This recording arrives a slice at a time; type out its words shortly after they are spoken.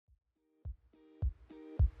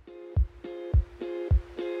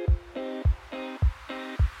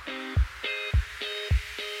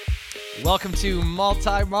Welcome to Multi,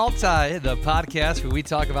 the podcast where we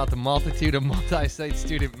talk about the multitude of multi-site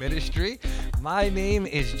student ministry. My name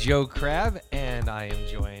is Joe Crabb, and I am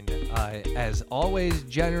joined, as always,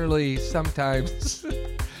 generally, sometimes,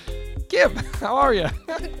 Kim. How are you?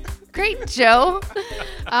 Great, Joe.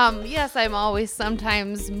 Yes, I'm always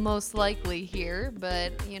sometimes most likely here,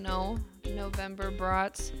 but, November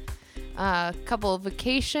brought a couple of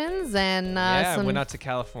vacations and went out to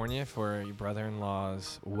California for your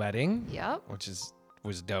brother-in-law's wedding. Yep. Which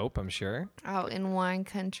was dope, I'm sure. Out in wine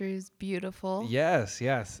country is beautiful. Yes.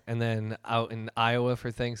 And then out in Iowa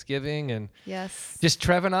for Thanksgiving, and Yes. just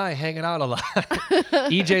Trev and I hanging out a lot.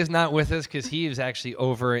 EJ's not with us because he is actually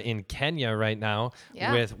over in Kenya right now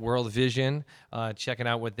with World Vision, checking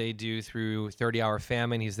out what they do through 30 Hour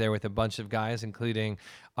Famine. He's there with a bunch of guys, including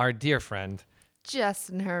our dear friend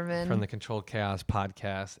Justin Herman from the Controlled Chaos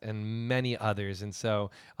podcast and many others. And so,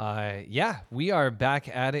 we are back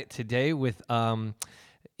at it today with,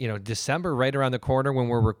 December right around the corner when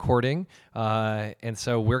we're recording. And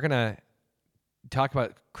so we're going to talk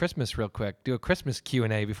about Christmas real quick, do a Christmas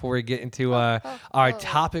Q&A before we get into our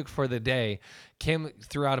topic for the day. Kim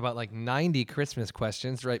threw out about like 90 Christmas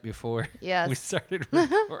questions right before we started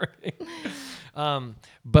recording.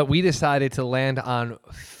 But we decided to land on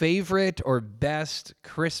favorite or best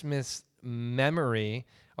Christmas memory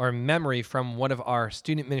from one of our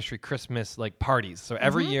student ministry Christmas parties. So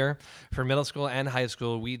every year for middle school and high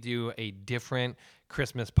school, we do a different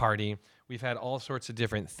Christmas party. We've had all sorts of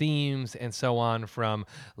different themes and so on, from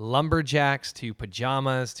lumberjacks to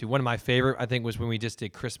pajamas to one of my favorite, I think, was when we just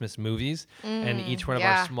did Christmas movies, and each one of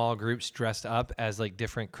our small groups dressed up as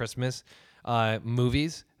different Christmas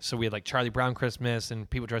movies. So we had Charlie Brown Christmas, and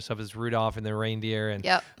people dressed up as Rudolph and the reindeer, and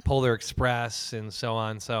Polar Express and so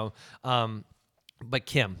on. So, but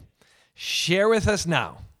Kim, share with us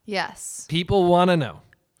now. Yes. People want to know.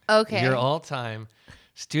 Okay. Your all-time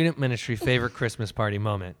student ministry favorite Christmas party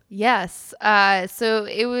moment. Yes. So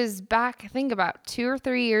it was back, I think, about 2 or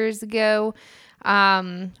 3 years ago.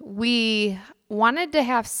 We wanted to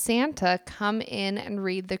have Santa come in and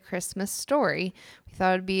read the Christmas story. We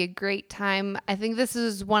thought it'd be a great time. I think this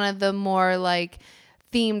is one of the more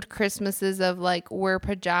themed Christmases of wear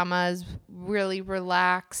pajamas, really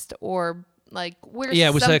relaxed, or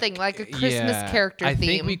wear something like a Christmas character theme. I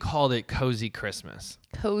think we called it Cozy Christmas.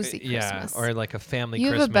 Cozy Christmas. Or a family Christmas.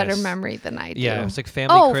 You have a better memory than I do. Yeah, it's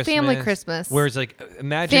family Christmas. Family Christmas. Whereas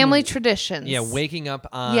imagine family traditions. Yeah, waking up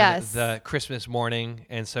on the Christmas morning,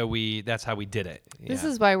 and so that's how we did it. Yeah. This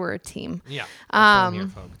is why we're a team. Yeah. That's what I'm here,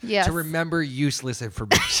 folks. Yes. To remember useless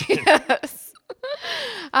information. Yes.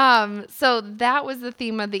 So that was the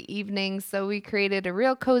theme of the evening. So we created a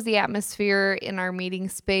real cozy atmosphere in our meeting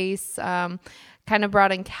space, kind of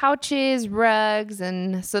brought in couches, rugs,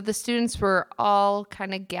 and so the students were all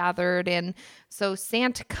kind of gathered. And so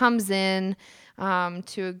Santa comes in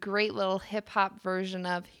to a great little hip hop version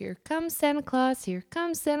of "Here Comes Santa Claus, Here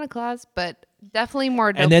Comes Santa Claus," but definitely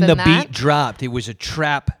more dope than that. And then the beat dropped. It was a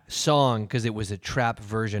trap song because it was a trap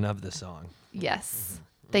version of the song. Yes.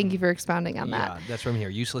 Thank you for expounding on that. Yeah, that's from here.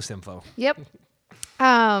 Useless info. Yep.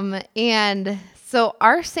 And so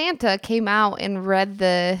our Santa came out and read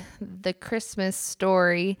the Christmas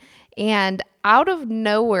story, and out of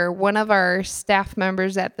nowhere, one of our staff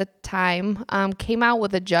members at the time came out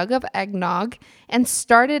with a jug of eggnog and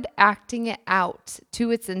started acting it out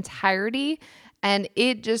to its entirety. And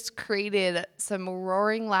it just created some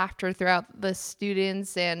roaring laughter throughout the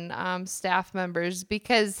students and staff members,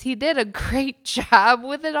 because he did a great job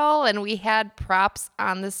with it all. And we had props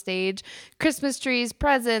on the stage, Christmas trees,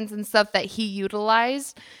 presents, and stuff that he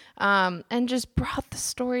utilized, and just brought the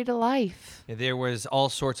story to life. There was all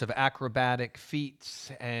sorts of acrobatic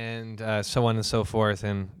feats and so on and so forth.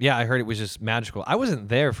 And I heard it was just magical. I wasn't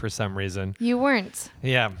there for some reason. You weren't.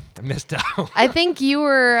 Yeah, I missed out. I think you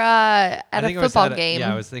were at a football game.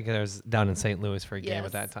 I was thinking I was down in St. Louis for a game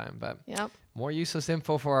at that time. But yep. More useless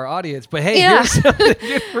info for our audience. But hey, here's something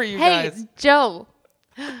good for you guys. Hey, Joe,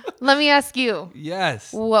 let me ask you.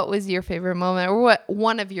 Yes. What was your favorite moment, or what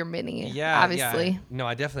one of your many? Obviously. Yeah. No,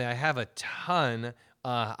 I have a ton.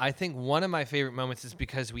 I think one of my favorite moments is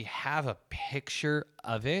because we have a picture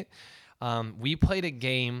of it. We played a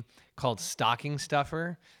game called Stocking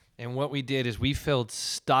Stuffer, and what we did is we filled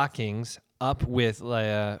stockings up with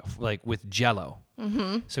with Jell-O.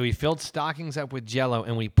 Mm-hmm. So we filled stockings up with Jell-O,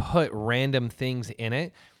 and we put random things in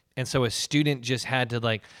it. And so a student just had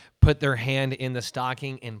to put their hand in the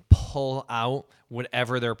stocking and pull out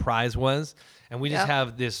whatever their prize was. And we just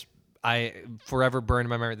have this I forever burned in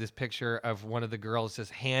my memory this picture of one of the girls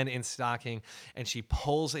just hand in stocking, and she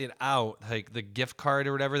pulls it out, like the gift card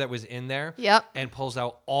or whatever that was in there, Yep. and pulls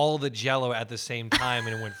out all the Jello at the same time,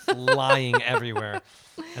 and it went flying everywhere.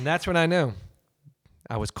 And that's when I knew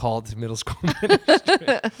I was called to middle school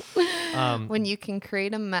ministry. When you can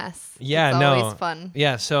create a mess, Yeah, it's no, always fun.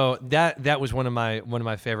 Yeah, so that was one of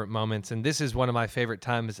my favorite moments, and this is one of my favorite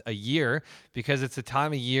times a year because it's a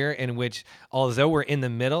time of year in which, although we're in the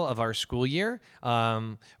middle of our school year,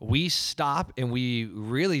 we stop and we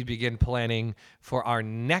really begin planning for our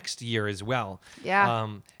next year as well. Yeah.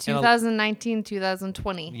 And 2019,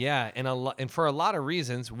 2020. yeah, and for a lot of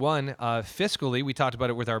reasons. One, fiscally, we talked about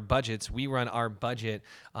it with our budgets. We run our budget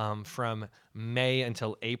from May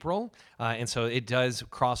until April, and so it does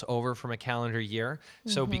cross over from a calendar year.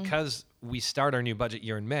 So because we start our new budget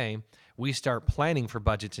year in May, we start planning for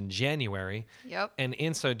budgets in January. Yep. And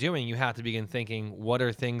in so doing, you have to begin thinking, what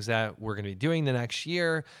are things that we're going to be doing the next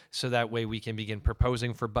year, so that way we can begin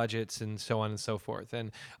proposing for budgets and so on and so forth.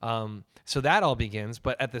 And so that all begins.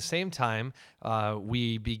 But at the same time,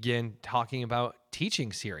 we begin talking about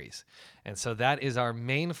teaching series. And so that is our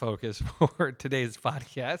main focus for today's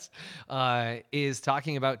podcast, is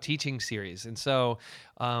talking about teaching series. And so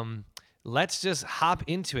let's just hop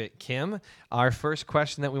into it, Kim. Our first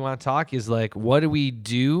question that we want to talk is like, what do we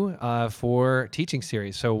do for teaching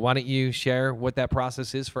series? So why don't you share what that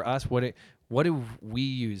process is for us? What do we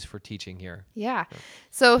use for teaching here? Yeah.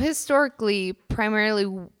 So historically,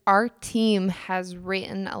 primarily our team has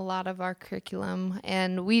written a lot of our curriculum,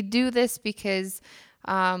 and we do this because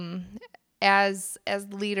as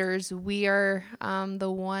leaders, we are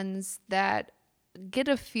the ones that get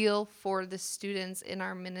a feel for the students in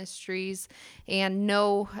our ministries and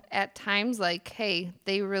know at times like, hey,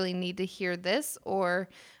 they really need to hear this, or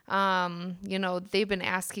they've been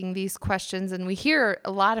asking these questions, and we hear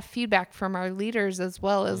a lot of feedback from our leaders as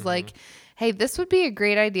well as like, hey, this would be a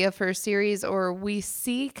great idea for a series, or we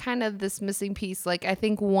see kind of this missing piece. Like I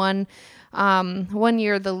think one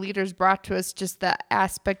year the leaders brought to us just the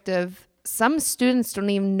aspect of some students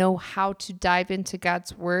don't even know how to dive into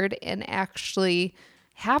God's word and actually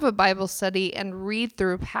have a Bible study and read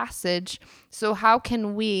through a passage. So how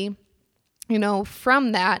can we,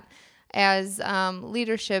 from that, as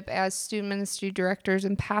leadership, as student ministry directors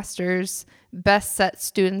and pastors, best set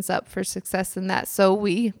students up for success in that? So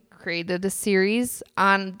we created a series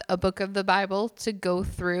on a book of the Bible to go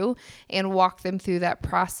through and walk them through that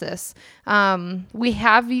process. We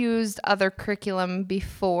have used other curriculum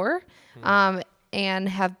before and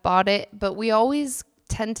have bought it, but we always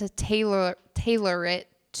tend to tailor it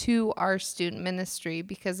to our student ministry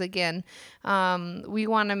because, again, we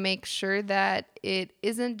want to make sure that it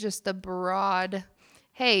isn't just a broad,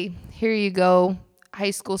 hey, here you go,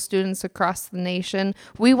 high school students across the nation.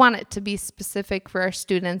 We want it to be specific for our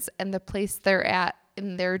students and the place they're at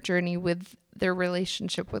in their journey with their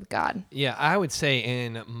relationship with God. Yeah, I would say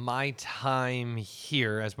in my time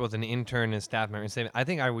here as both an intern and staff member, I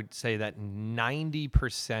think I would say that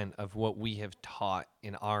 90% of what we have taught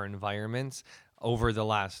in our environments over the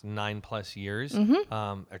last 9+ years,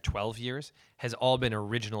 or 12 years, has all been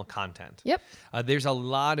original content. Yep. There's a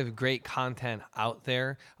lot of great content out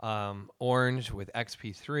there. Orange with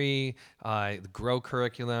XP3, the Grow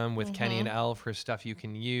curriculum with Kenny and Elle for stuff you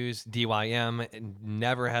can use. DYM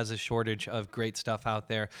never has a shortage of great stuff out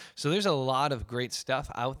there. So there's a lot of great stuff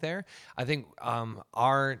out there. I think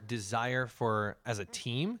our desire as a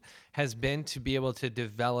team has been to be able to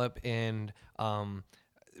develop and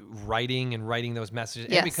writing those messages.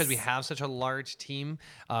 Yes. And because we have such a large team,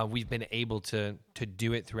 we've been able to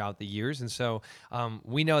do it throughout the years. And so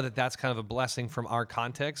we know that that's kind of a blessing from our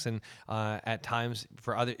context. And at times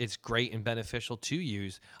for other, it's great and beneficial to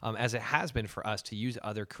use, as it has been for us to use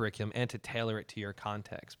other curriculum and to tailor it to your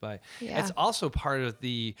context. But it's also part of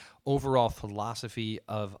the overall philosophy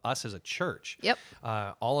of us as a church. Yep.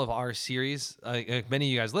 All of our series, many of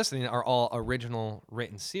you guys listening, are all original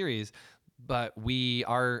written series. But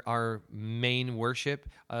our main worship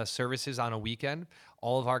services on a weekend,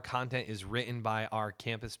 all of our content is written by our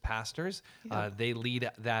campus pastors. They lead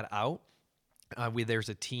that out. There's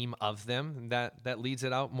a team of them that leads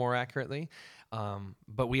it out more accurately.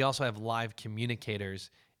 But we also have live communicators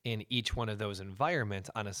in each one of those environments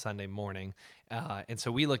on a Sunday morning. And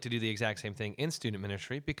so we look to do the exact same thing in student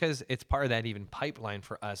ministry because it's part of that even pipeline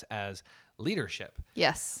for us as leadership.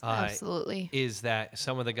 Yes, absolutely. Is that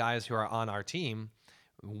some of the guys who are on our team,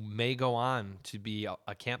 may go on to be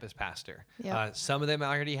a campus pastor. Yep. Some of them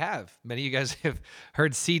already have. Many of you guys have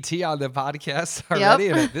heard CT on the podcast Yep. already,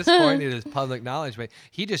 and at this point, it is public knowledge. But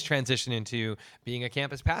he just transitioned into being a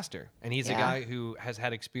campus pastor, and he's a guy who has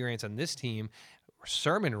had experience on this team,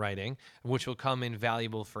 sermon writing, which will come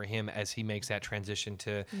invaluable for him as he makes that transition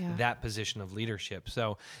to that position of leadership.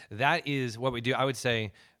 So that is what we do. I would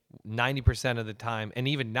say 90% of the time, and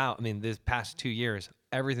even now, I mean, this past 2 years,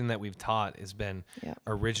 everything that we've taught has been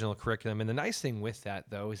original curriculum. And the nice thing with that,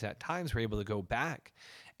 though, is at times we're able to go back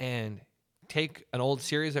and take an old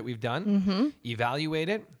series that we've done, evaluate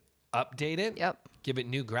it, update it, give it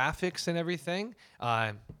new graphics and everything,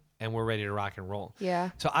 and we're ready to rock and roll. Yeah.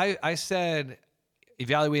 So I said,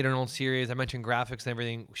 evaluate an old series. I mentioned graphics and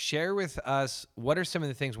everything. Share with us what are some of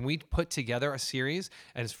the things when we put together a series,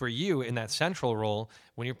 and it's for you in that central role,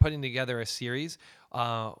 when you're putting together a series,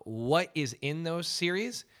 what is in those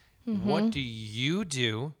series? What do you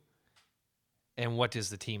do? And what does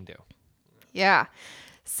the team do? Yeah.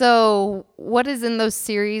 So what is in those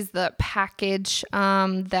series, the package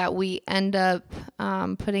that we end up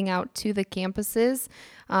putting out to the campuses?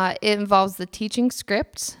 It involves the teaching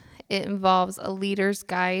script. It involves a leader's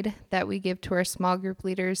guide that we give to our small group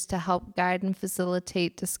leaders to help guide and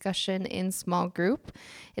facilitate discussion in small group.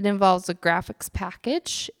 It involves a graphics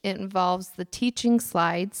package. It involves the teaching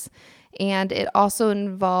slides. And it also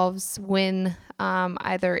involves when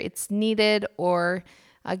either it's needed or,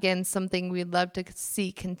 again, something we'd love to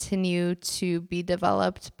see continue to be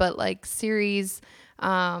developed, but like series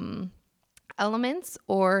elements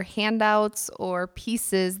or handouts or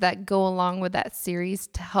pieces that go along with that series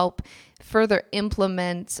to help further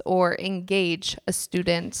implement or engage a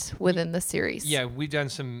student within the series. Yeah, we've done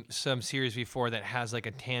some series before that has like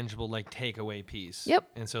a tangible like takeaway piece.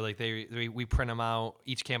 Yep. And so like we print them out.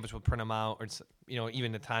 Each campus will print them out, or it's,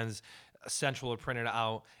 even at times Central will print it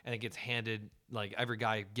out and it gets handed, like every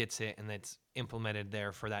guy gets it and it's implemented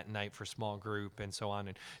there for that night for small group and so on.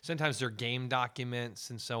 And sometimes they're game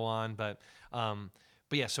documents and so on. But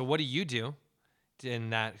yeah, so what do you do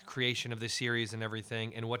in that creation of the series and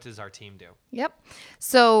everything? And what does our team do? Yep.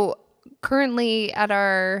 So currently at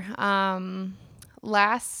our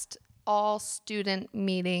last all student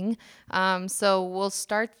meeting. So we'll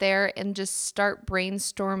start there and just start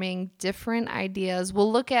brainstorming different ideas.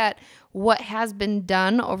 We'll look at what has been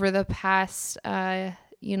done over the past,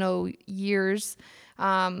 years,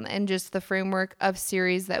 and just the framework of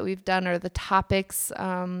series that we've done or the topics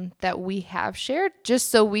that we have shared, just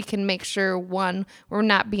so we can make sure, one, we're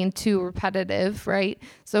not being too repetitive, right?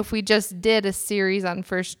 So if we just did a series on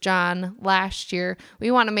 1 John last year,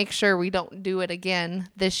 we want to make sure we don't do it again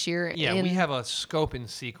this year. Yeah, we have a scope and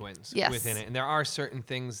sequence within it. And there are certain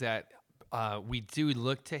things that we do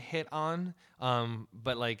look to hit on,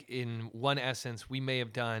 but like in one essence, we may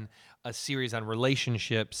have done a series on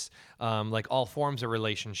relationships, like all forms of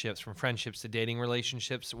relationships, from friendships to dating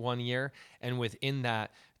relationships 1 year, and within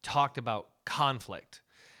that talked about conflict.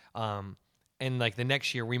 And like the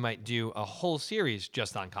next year, we might do a whole series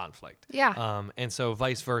just on conflict. Yeah. And so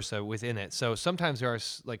vice versa within it. So sometimes there are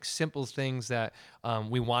like simple things that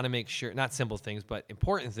we want to make sure, not simple things, but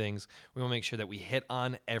important things, we want to make sure that we hit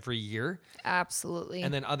on every year. Absolutely.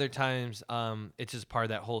 And then other times, it's just part of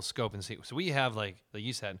that whole scope and sequence. So we have, like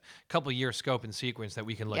you said, a couple year scope and sequence that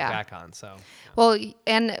we can look back on. So, well,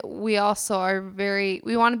 and we also are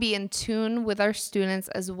we want to be in tune with our students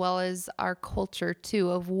as well as our culture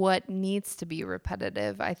too, of what needs to be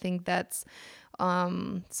repetitive. I think that's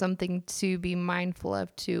something to be mindful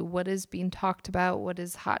of too. What is being talked about? What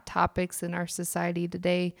is hot topics in our society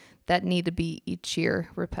today that need to be each year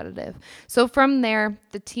repetitive? So from there,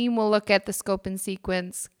 the team will look at the scope and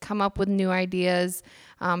sequence, come up with new ideas,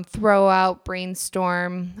 throw out,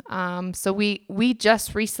 brainstorm. So we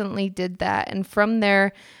just recently did that. And from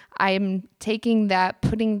there, I'm taking that,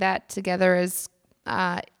 putting that together as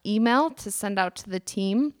email to send out to the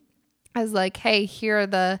team as like, hey, here are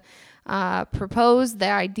the the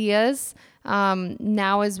ideas.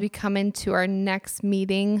 Now as we come into our next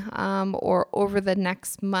meeting or over the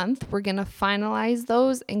next month, we're going to finalize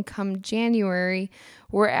those, and come January,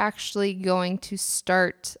 we're actually going to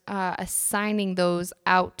start assigning those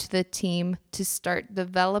out to the team to start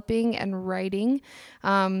developing and writing.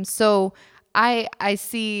 So I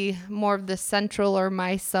see more of the central or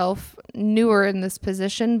myself newer in this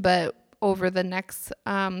position, but over the next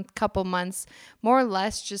couple months, more or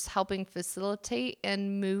less just helping facilitate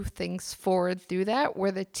and move things forward through that,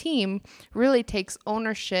 where the team really takes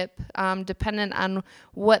ownership dependent on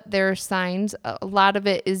what they're assigned. A lot of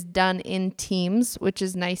it is done in teams, which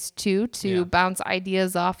is nice too, to bounce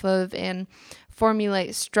ideas off of and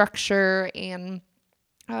formulate structure and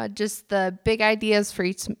just the big ideas for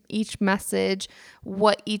each message,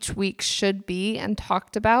 what each week should be and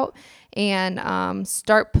talked about, and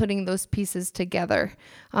start putting those pieces together.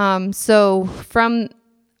 So from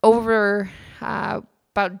over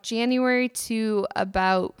about January to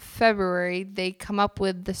about February, they come up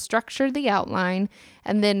with the structure, the outline,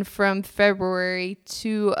 and then from February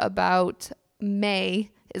to about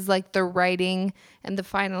May is like the writing and the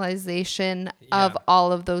finalization of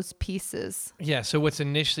all of those pieces. Yeah. So what's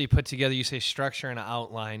initially put together, you say structure and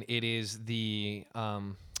outline. It is the,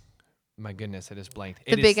 my goodness, it is blanked.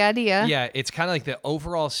 The big idea. Yeah. It's kind of like the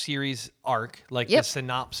overall series arc, like Yep. the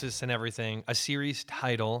synopsis and everything, a series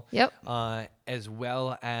title, Yep. as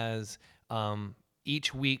well as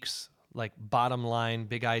each week's like bottom line,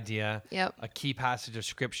 big idea, Yep. a key passage of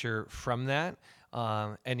scripture from that.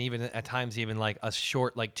 And even at times, even like a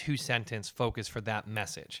short, like 2-sentence focus for that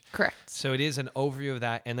message. Correct. So it is an overview of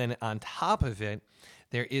that. And then on top of it,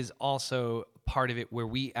 there is also part of it where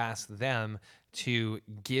we ask them to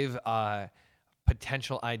give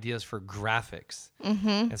potential ideas for graphics.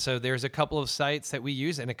 And so there's a couple of sites that we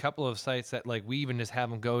use and a couple of sites that like we even just have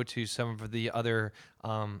them go to some of the other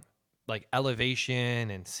like Elevation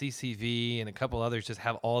and CCV and a couple others just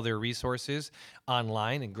have all their resources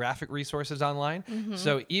online and graphic resources online.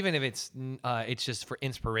 So even if it's just for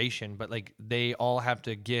inspiration, but like they all have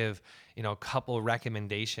to give, a couple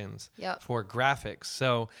recommendations Yep. for graphics.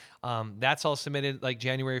 So that's all submitted like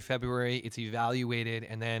January, February. It's evaluated,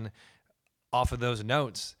 and then off of those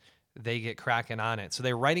notes, they get cracking on it. So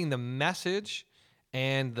they're writing the message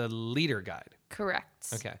and the leader guide.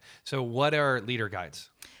 Correct. Okay. So what are leader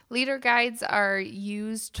guides? Leader guides are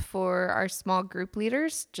used for our small group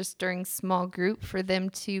leaders, just during small group, for them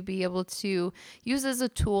to be able to use as a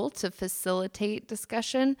tool to facilitate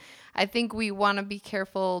discussion. I think we want to be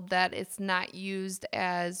careful that it's not used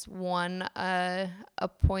as a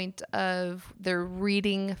point of they're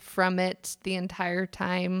reading from it the entire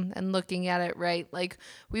time and looking at it, right? Like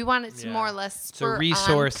we want it to more or less spur it's a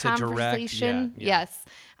resource on to direct. conversation. Yeah. Yes.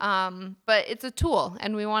 But it's a tool,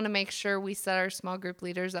 and we want to make sure we set our small group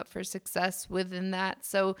leaders up for success within that.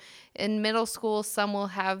 So in middle school, some will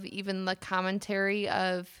have even the commentary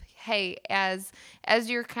of, hey, as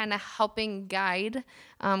you're kind of helping guide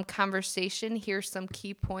conversation, here's some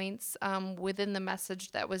key points within the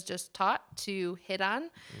message that was just taught to hit on.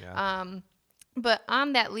 Yeah. But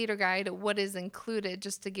on that leader guide, what is included,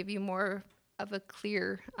 just to give you more of a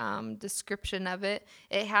clear description of it,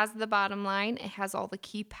 it has the bottom line, it has all the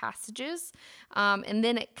key passages, and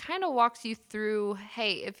then it kind of walks you through,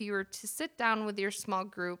 hey, if you were to sit down with your small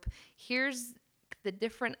group, here's the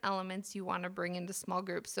different elements you want to bring into small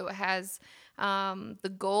group. So it has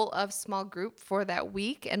the goal of small group for that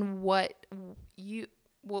week and what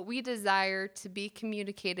we desire to be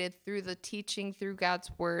communicated through the teaching through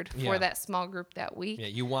God's word for that small group that week. Yeah,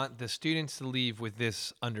 you want the students to leave with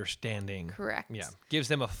this understanding. Correct. Yeah, gives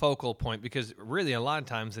them a focal point, because really a lot of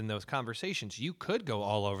times in those conversations, you could go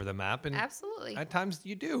all over the map, and Absolutely. at times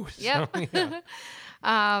you do. Yep. So, yeah.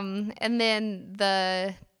 And then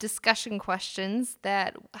the discussion questions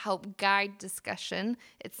that help guide discussion.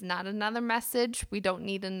 It's not another message. We don't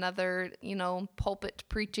need another, pulpit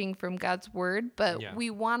preaching from God's word, but we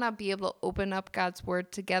want to be able to open up God's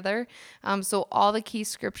word together. So all the key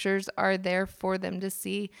scriptures are there for them to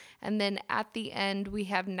see. And then at the end, we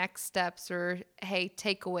have next steps or, hey,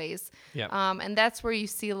 takeaways. And that's where you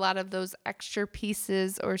see a lot of those extra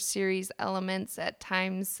pieces or series elements at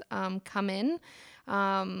times come in.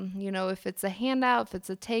 If it's a handout, if it's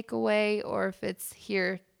a takeaway, or if it's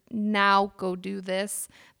here, now go do this,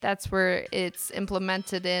 that's where it's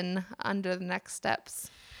implemented in under the next steps.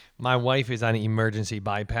 My wife is on emergency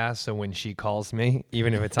bypass, so when she calls me,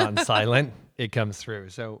 even if it's on silent, it comes through.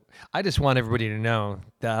 So I just want everybody to know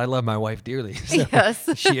that I love my wife dearly. So Yes.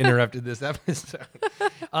 She interrupted this episode.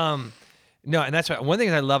 No, and that's right. One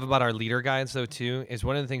thing I love about our leader guides, though, too, is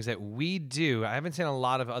one of the things that we do. I haven't seen a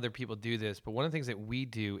lot of other people do this, but one of the things that we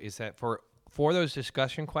do is that for those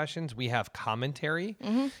discussion questions, we have commentary.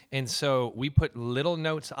 And so we put little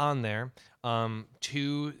notes on there,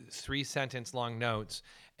 2-3 sentence long notes,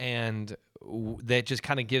 and that just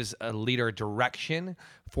kind of gives a leader direction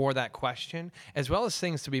for that question, as well as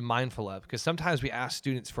things to be mindful of. Because sometimes we ask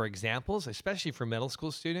students for examples, especially for middle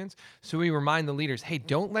school students. So we remind the leaders, hey,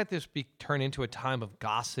 don't let this turn into a time of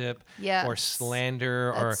gossip or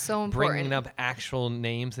slander. That's or so bringing up actual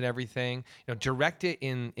names and everything. Direct it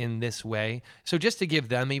in this way. So just to give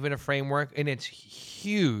them even a framework, and it's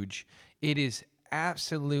huge. It is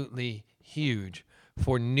absolutely huge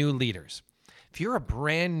for new leaders. If you're a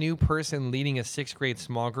brand new person leading a 6th grade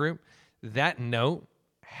small group, that note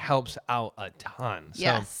helps out a ton. So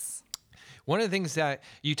Yes. one of the things that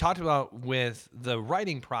you talked about with the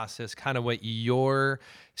writing process, kind of what your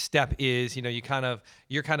step is, you're kind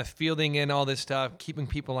of fielding in all this stuff, keeping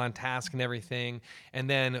people on task and everything. And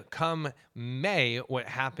then come May, what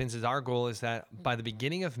happens is our goal is that by the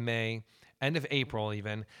beginning of May, end of April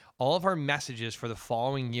even, all of our messages for the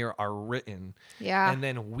following year are written. Yeah. And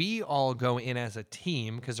then we all go in as a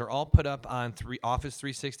team because they're all put up on Office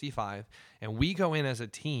 365, and we go in as a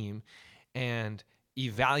team and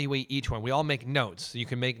evaluate each one. We all make notes. So you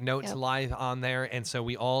can make notes Yep. live on there. And so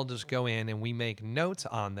we all just go in and we make notes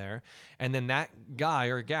on there. And then that guy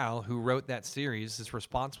or gal who wrote that series is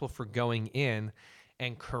responsible for going in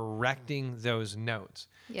and correcting those notes.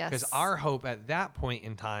 Yes. Because our hope at that point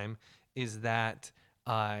in time is that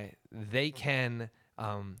they can,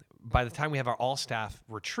 by the time we have our all staff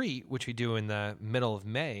retreat, which we do in the middle of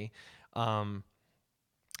May,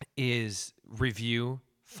 is review,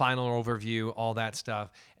 final overview, all that stuff,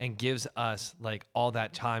 and gives us like all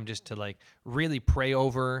that time just to like really pray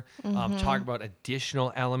over, talk about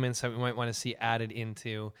additional elements that we might want to see added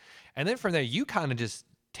into. And then from there, you kind of just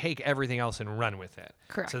take everything else and run with it.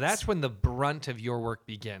 Correct. So that's when the brunt of your work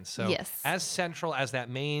begins. So Yes. as central as that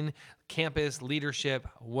main campus leadership,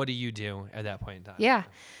 what do you do at that point in time? Yeah.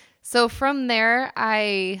 So from there,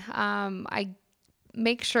 I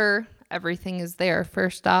make sure everything is there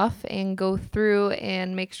first off, and go through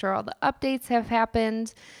and make sure all the updates have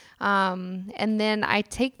happened. And then I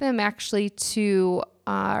take them actually to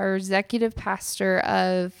our executive pastor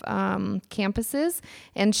of campuses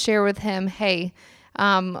and share with him, hey,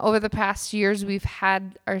 over the past years, we've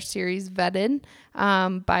had our series vetted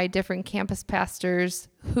by different campus pastors.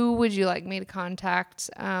 Who would you like me to contact,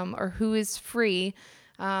 or who is free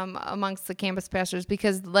amongst the campus pastors?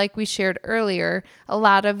 Because like we shared earlier, a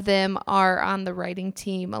lot of them are on the writing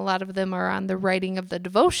team. A lot of them are on the writing of the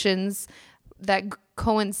devotions that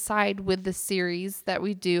coincide with the series that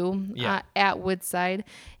we do at Woodside.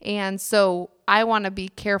 And so I want to be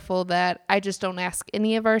careful that I just don't ask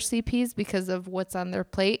any of our CPs because of what's on their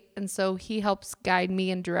plate. And so he helps guide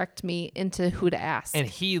me and direct me into who to ask. And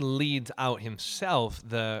he leads out himself,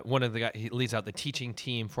 he leads out the teaching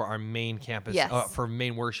team for our main campus, Yes. For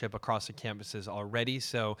main worship across the campuses already.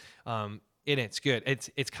 So, it's good.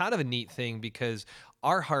 It's kind of a neat thing because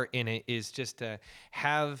our heart in it is just to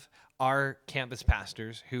have our campus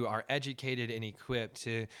pastors who are educated and equipped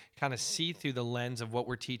to kind of see through the lens of what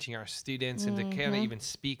we're teaching our students and to kind of even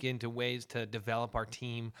speak into ways to develop our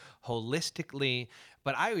team holistically.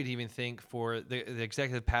 But I would even think for the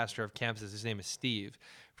executive pastor of campuses, his name is Steve.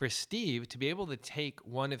 For Steve to be able to take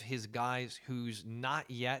one of his guys who's not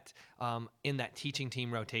yet in that teaching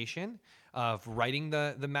team rotation of writing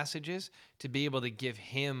the messages, to be able to give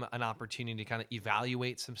him an opportunity to kind of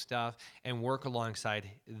evaluate some stuff and work alongside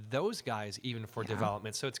those guys even for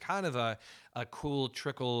development. So it's kind of a cool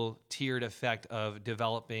trickle tiered effect of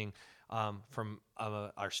developing from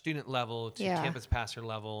our student level to campus pastor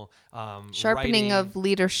level, sharpening writing, of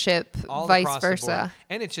leadership, all vice across the board. versa.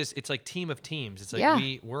 And it's like team of teams. It's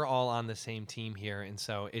like we're all on the same team here, and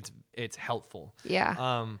so it's helpful.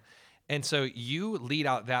 Yeah. And so you lead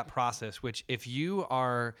out that process, which if you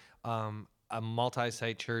are a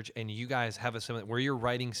multi-site church and you guys have a similar where you're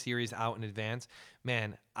writing series out in advance,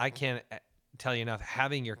 man, I can't tell you enough.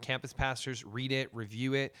 Having your campus pastors read it,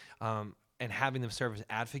 review it, and having them serve as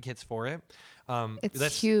advocates for it.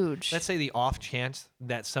 It's huge. Let's say the off chance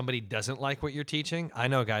that somebody doesn't like what you're teaching. I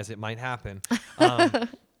know, guys, it might happen.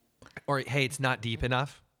 Or, hey, it's not deep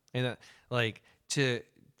enough. And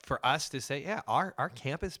for us to say, our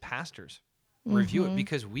campus pastors review it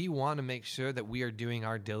because we want to make sure that we are doing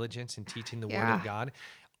our diligence in teaching the Word of God.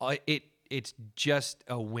 It's just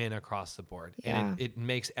a win across the board. And it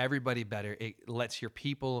makes everybody better. It lets your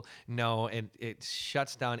people know, and it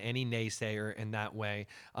shuts down any naysayer in that way,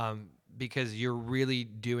 because you're really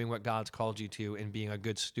doing what God's called you to and being a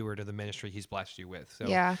good steward of the ministry He's blessed you with. So,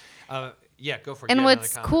 go for it. And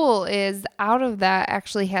what's cool is out of that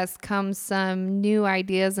actually has come some new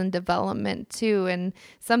ideas and development too. And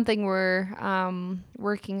something we're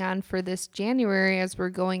working on for this January as we're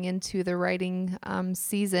going into the writing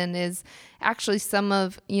season is actually some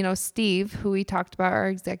of, Steve, who we talked about, our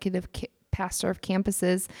executive pastor of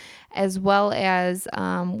campuses, as well as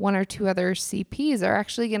one or two other CPs are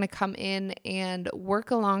actually going to come in and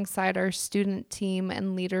work alongside our student team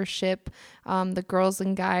and leadership, the girls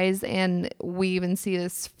and guys. And we even see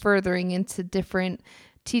this furthering into different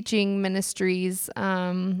teaching ministries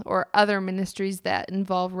or other ministries that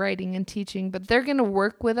involve writing and teaching, but they're going to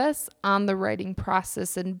work with us on the writing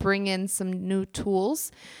process and bring in some new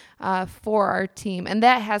tools for our team. And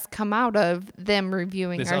that has come out of them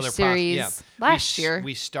reviewing This our other series last year.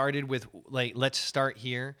 We started with like, let's start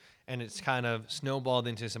here. And it's kind of snowballed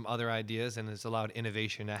into some other ideas, and it's allowed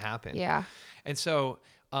innovation to happen. Yeah. And so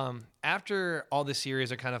after all the series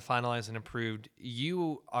are kind of finalized and approved,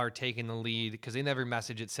 you are taking the lead, because in every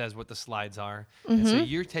message it says what the slides are. And so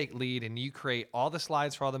you take lead and you create all the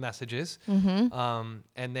slides for all the messages, and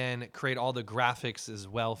then create all the graphics as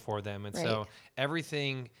well for them. And so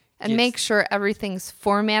everything... And make sure everything's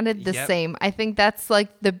formatted the Yep. same. I think that's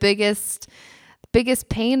like the biggest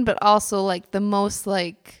pain, but also like the most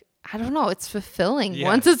like, I don't know, it's fulfilling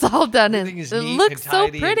once it's all done. Everything And is it neat looks and so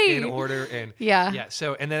tidy pretty. and in order. And Yeah.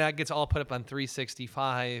 So, and then that gets all put up on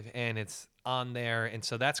 365 and it's on there. And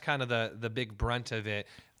so that's kind of the big brunt of it.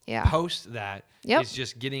 Yeah. Post that Yep. is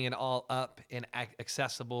just getting it all up and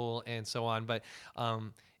accessible and so on. But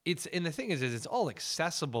and the thing is it's all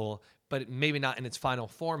accessible, but maybe not in its final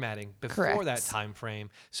formatting before that time frame.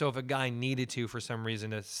 So if a guy needed to, for some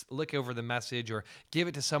reason, to look over the message or give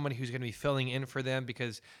it to someone who's going to be filling in for them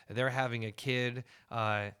because they're having a kid,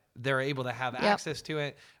 they're able to have access to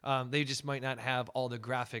it. They just might not have all the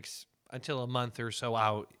graphics until a month or so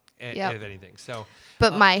out, if anything. So,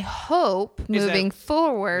 but my hope moving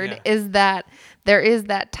forward is that there is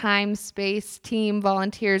that time, space, team,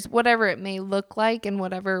 volunteers, whatever it may look like, and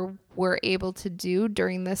whatever we're able to do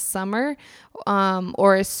during this summer,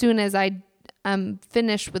 or as soon as I am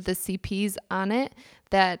finished with the CPs on it,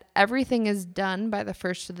 that everything is done by the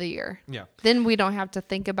first of the year. Yeah. Then we don't have to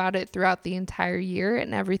think about it throughout the entire year,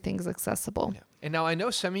 and everything's accessible. Yeah. And now I know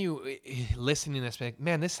some of you listening to this, like,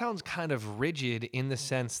 man, this sounds kind of rigid in the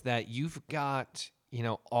sense that you've got,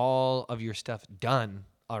 all of your stuff done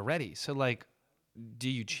already. So like, do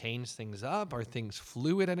you change things up? Are things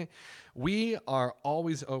fluid in it? We are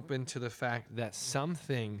always open to the fact that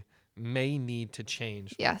something may need to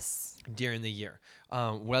change. Yes. During the year,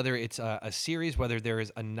 whether it's a series, whether there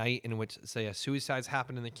is a night in which, say, a suicide's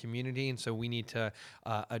happened in the community, and so we need to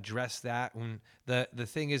address that. When the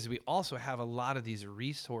thing is, we also have a lot of these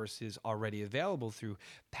resources already available through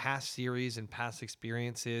past series and past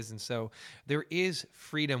experiences, and so there is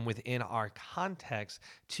freedom within our context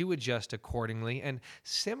to adjust accordingly. And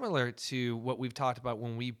similar to what we've talked about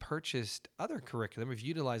when we purchased other curriculum, we've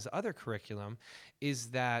utilized other curriculum, is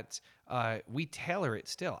that we tailor it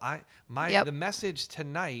still. The message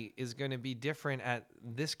tonight is going to be different at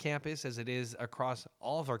this campus as it is across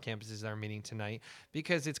all of our campuses that are meeting tonight,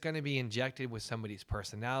 because it's going to be injected with somebody's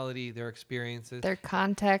personality, their experiences, their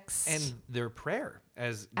context, and their prayer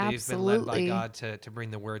as they've been led by God to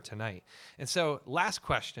bring the word tonight. And so, last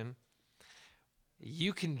question.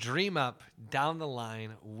 You can dream up down the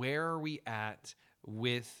line, where are we at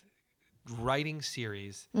with writing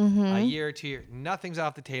series, a year or 2 years, nothing's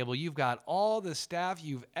off the table. You've got all the staff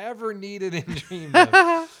you've ever needed and dreamed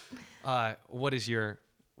of. What is your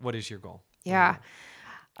goal? Yeah.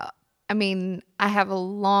 I mean, I have a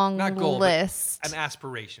long list. An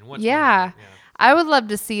aspiration. I would love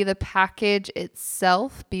to see the package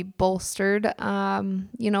itself be bolstered,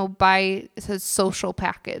 by a social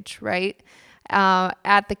package, right?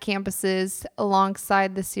 At the campuses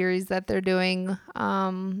alongside the series that they're doing.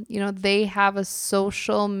 They have a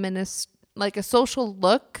social a social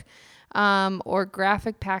look, or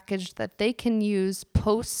graphic package that they can use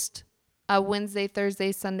post a Wednesday,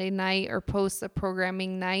 Thursday, Sunday night, or post a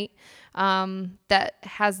programming night, that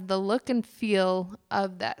has the look and feel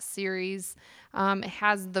of that series. It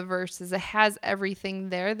has the verses, it has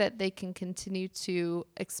everything there that they can continue to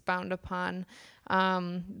expound upon.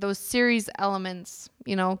 Those series elements,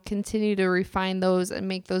 continue to refine those and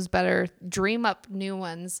make those better, dream up new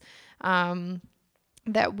ones,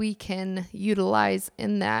 that we can utilize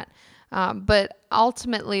in that. But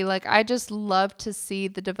ultimately, I just love to see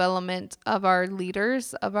the development of our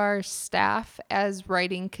leaders, of our staff, as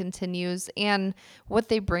writing continues, and what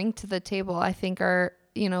they bring to the table. I think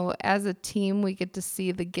as a team, we get to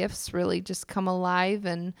see the gifts really just come alive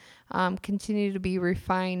and continue to be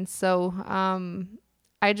refined. So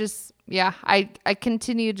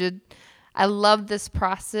I love this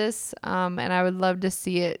process, and I would love to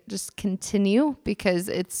see it just continue because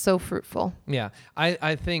it's so fruitful. Yeah,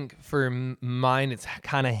 I think for mine, it's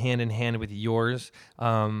kind of hand in hand with yours,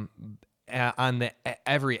 on the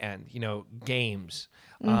every end, games,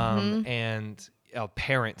 and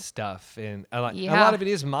parent stuff, and a lot Yeah. of it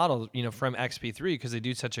is modeled, from XP3 because they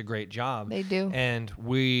do such a great job. They do. And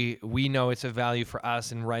we know it's a value for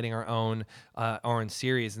us in writing our own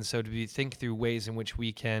series, and so to think through ways in which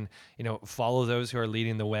we can, follow those who are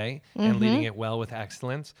leading the way and leading it well with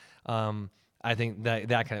excellence. I think that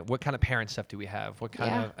kind of, what kind of parent stuff do we have? What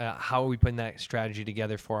kind of how are we putting that strategy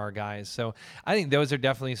together for our guys? So I think those are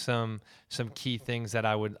definitely some key things that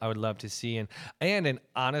I would love to see. And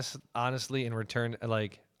honestly, in return,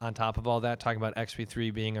 like on top of all that, talking about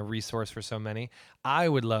XP3 being a resource for so many, I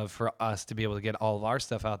would love for us to be able to get all of our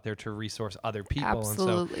stuff out there to resource other people.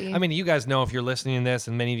 Absolutely. And so, I mean, you guys know, if you're listening to this,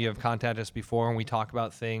 and many of you have contacted us before, and we talk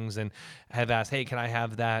about things and have asked, hey, can I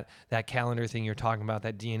have that calendar thing you're talking about,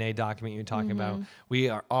 that DNA document you're talking about? We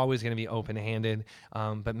are always going to be open-handed.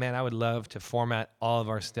 But man, I would love to format all of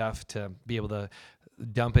our stuff to be able to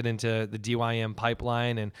dump it into the DYM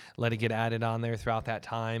pipeline and let it get added on there throughout that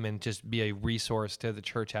time, and just be a resource to the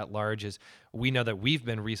church at large, as we know that we've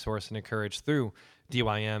been resourced and encouraged through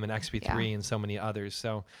DYM and XP3 and so many others.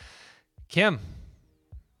 So, Kim,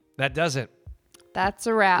 that does it. That's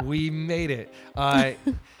a wrap. We made it.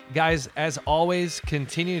 Guys, as always,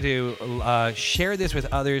 continue to share this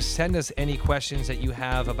with others. Send us any questions that you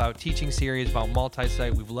have about teaching series, about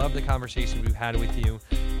multi-site. We've loved the conversation we've had with you.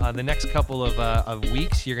 The next couple of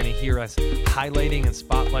weeks, you're going to hear us highlighting and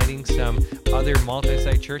spotlighting some other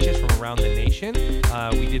multi-site churches from around the nation.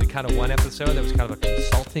 We did a kind of one episode that was kind of a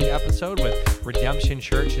consulting episode with Redemption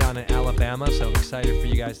Church down in Alabama, so I'm excited for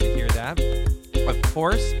you guys to hear that. Of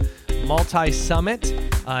course, Multi-Summit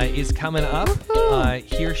is coming up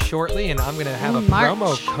here shortly, and I'm going to have a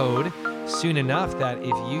promo code soon enough that if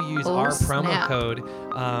you use our promo code,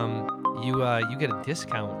 you get a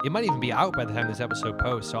discount. It might even be out by the time this episode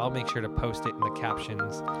posts, so I'll make sure to post it in the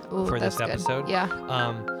captions for this episode. Yeah.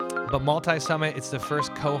 But Multi-Summit, it's the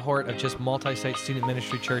first cohort of just multi-site student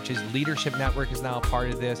ministry churches. Leadership Network is now a part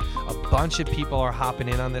of this. A bunch of people are hopping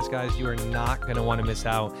in on this, guys. You are not going to want to miss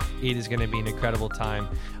out. It is going to be an incredible time.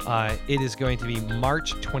 It is going to be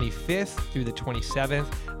March 25th through the 27th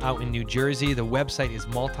out in New Jersey. The website is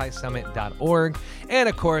multisummit.org. And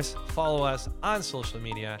of course, follow us on social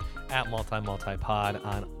media at multipod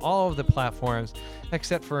on all of the platforms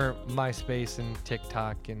except for MySpace and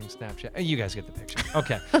TikTok and Snapchat. You guys get the picture.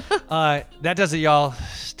 Okay. That does it, y'all.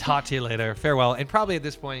 Talk to you later. Farewell. And probably at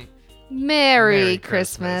this point, Merry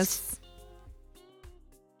Christmas.